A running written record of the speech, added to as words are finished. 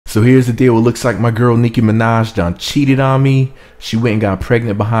So here's the deal. It looks like my girl Nicki Minaj done cheated on me. She went and got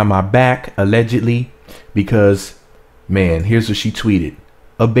pregnant behind my back, allegedly, because, man, here's what she tweeted.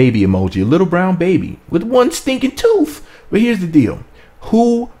 A baby emoji, a little brown baby with one stinking tooth. But here's the deal.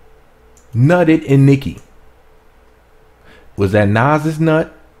 Who nutted in Nicki? Was that Nas's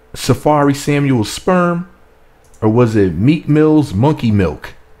nut, Safaree Samuels' sperm, or was it Meek Mill's monkey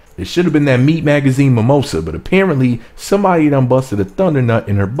milk? It should have been that Meat Magazine mimosa, but apparently somebody done busted a thunder nut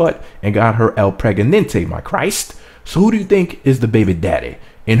in her butt and got her el pregnante, my Christ. So who do you think is the baby daddy?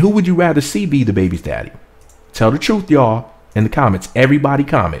 And who would you rather see be the baby's daddy? Tell the truth, y'all, in the comments. Everybody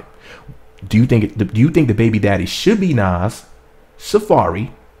comment. Do you think the baby daddy should be Nas,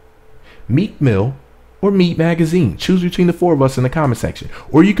 Safaree, Meek Mill, or Meat Magazine? Choose between the four of us in the comment section.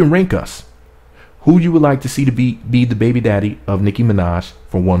 Or you can rank us. Who you would like to see to be the baby daddy of Nicki Minaj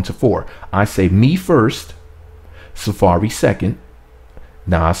from 1 to 4. I say me first, Safaree second,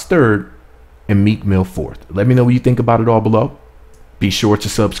 Nas third, and Meek Mill fourth. Let me know what you think about it all below. Be sure to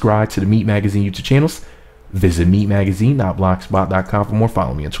subscribe to the Meat Magazine YouTube channels. Visit meatmagazine.blogspot.com for more.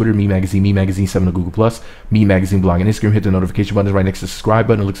 Follow me on Twitter, Meat Magazine, Meat Magazine 7 on Google+, Meat Magazine blog and Instagram. Hit the notification button right next to the subscribe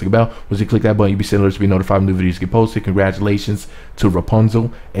button. It looks like a bell. Once you click that button, you'll be sent alerts to be notified when new videos get posted. Congratulations to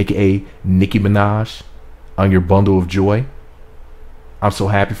Rapunzel, aka Nicki Minaj, on your bundle of joy. I'm so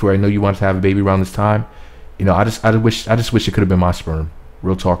happy for her. I know you wanted to have a baby around this time. You know, I just wish it could have been my sperm.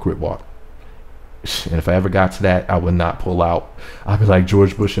 Real talk, rip walk. And if I ever got to that, I would not pull out. I'd be like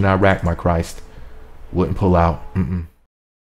George Bush in Iraq, my Christ. Wouldn't pull out.